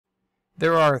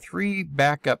There are 3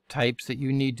 backup types that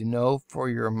you need to know for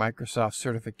your Microsoft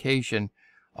certification,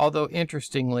 although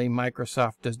interestingly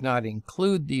Microsoft does not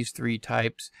include these 3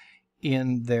 types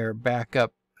in their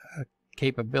backup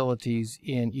capabilities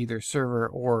in either server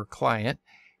or client.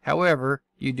 However,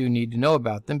 you do need to know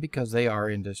about them because they are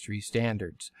industry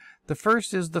standards. The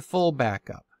first is the full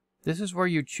backup. This is where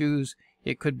you choose,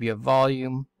 it could be a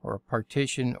volume or a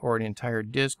partition or an entire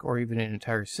disk or even an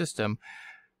entire system,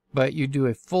 but you do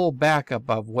a full backup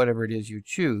of whatever it is you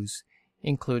choose,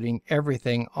 including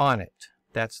everything on it.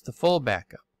 That's the full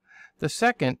backup. The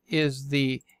second is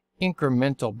the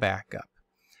incremental backup.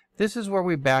 This is where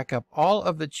we back up all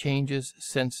of the changes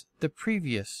since the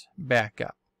previous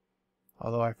backup.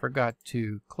 Although I forgot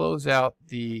to close out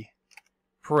the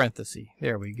parenthesis.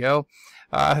 There we go.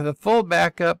 The full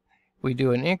backup, we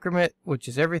do an increment, which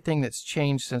is everything that's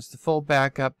changed since the full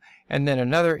backup, and then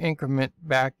another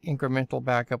incremental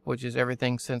backup, which is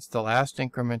everything since the last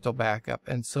incremental backup,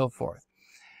 and so forth.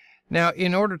 Now,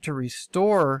 in order to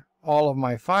restore all of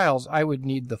my files, I would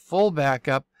need the full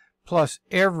backup plus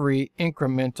every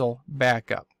incremental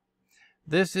backup.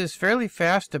 This is fairly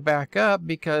fast to back up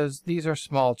because these are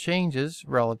small changes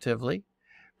relatively,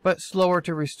 but slower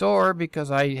to restore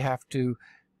because I have to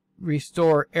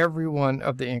restore every one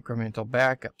of the incremental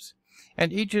backups.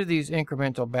 And each of these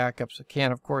incremental backups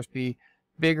can, of course, be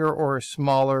bigger or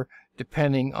smaller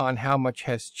depending on how much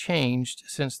has changed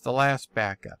since the last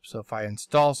backup. So if I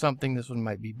install something, this one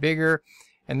might be bigger,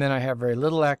 and then I have very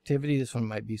little activity, this one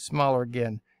might be smaller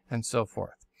again, and so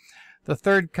forth. The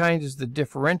third kind is the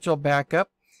differential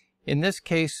backup. In this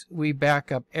case, we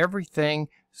back up everything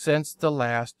since the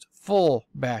last full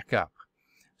backup.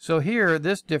 So here,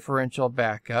 this differential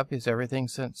backup is everything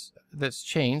that's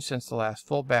changed since the last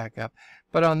full backup.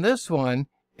 But on this one,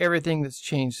 everything that's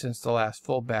changed since the last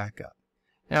full backup.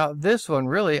 Now, this one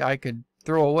really I could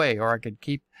throw away, or I could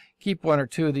keep 1 or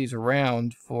 2 of these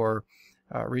around for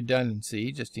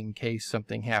redundancy, just in case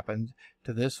something happened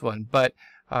to this one. But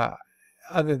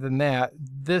other than that,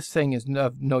 this thing is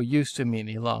of no use to me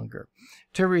any longer.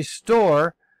 To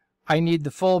restore, I need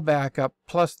the full backup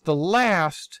plus the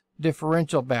last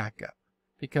differential backup,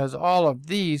 because all of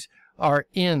these are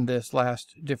in this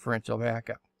last differential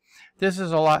backup. This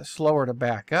is a lot slower to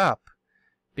back up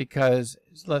because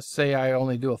let's say I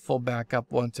only do a full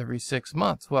backup once every 6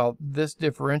 months. Well, this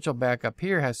differential backup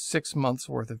here has 6 months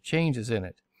worth of changes in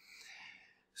it.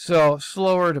 So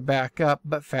slower to back up,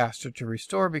 but faster to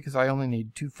restore because I only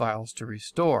need 2 files to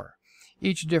restore.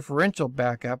 Each differential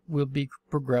backup will be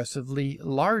progressively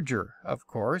larger, of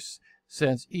course,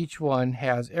 since each one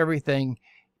has everything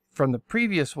from the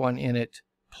previous one in it,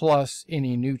 plus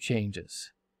any new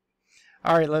changes.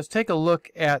 All right, let's take a look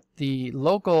at the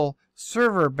local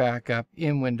server backup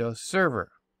in Windows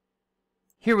Server.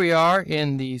 Here we are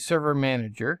in the Server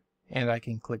Manager, and I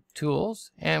can click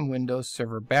Tools and Windows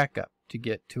Server Backup to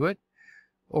get to it.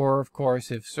 Or, of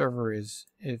course, if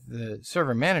the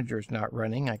Server Manager is not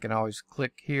running, I can always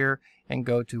click here and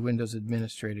go to Windows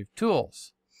Administrative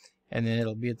Tools. And then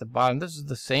it'll be at the bottom. This is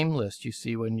the same list you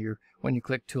see when you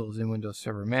click Tools in Windows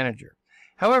Server Manager.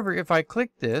 However, if I click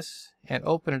this and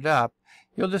open it up,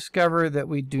 you'll discover that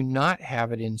we do not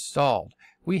have it installed.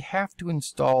 We have to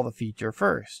install the feature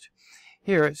first.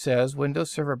 Here it says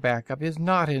Windows Server Backup is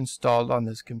not installed on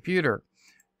this computer.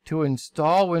 To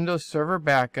install Windows Server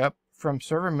Backup from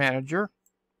Server Manager,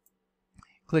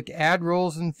 click Add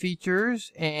Roles and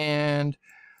Features and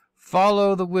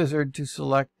follow the wizard to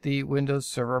select the Windows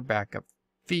Server Backup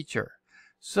feature.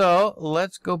 So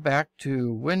let's go back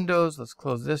to Windows. Let's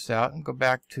close this out and go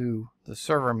back to the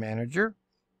Server Manager.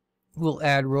 We'll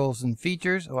add roles and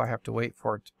features. Oh, I have to wait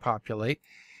for it to populate.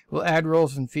 We'll add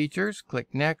roles and features.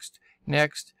 Click Next,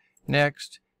 Next,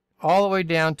 Next, all the way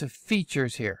down to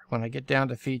Features here. When I get down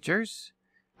to Features,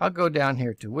 I'll go down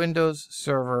here to Windows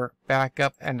Server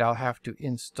Backup, and I'll have to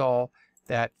install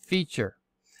that feature.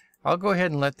 I'll go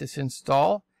ahead and let this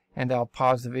install, and I'll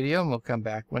pause the video, and we'll come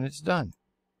back when it's done.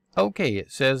 Okay, it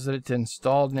says that it's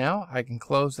installed now. I can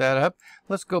close that up.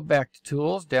 Let's go back to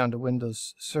Tools, down to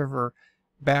Windows Server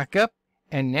Backup,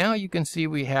 and now you can see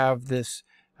we have this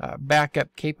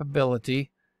backup capability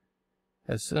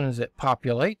as soon as it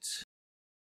populates.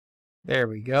 There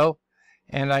we go.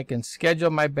 And I can schedule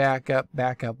my backup,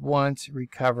 backup once,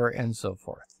 recover, and so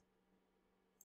forth.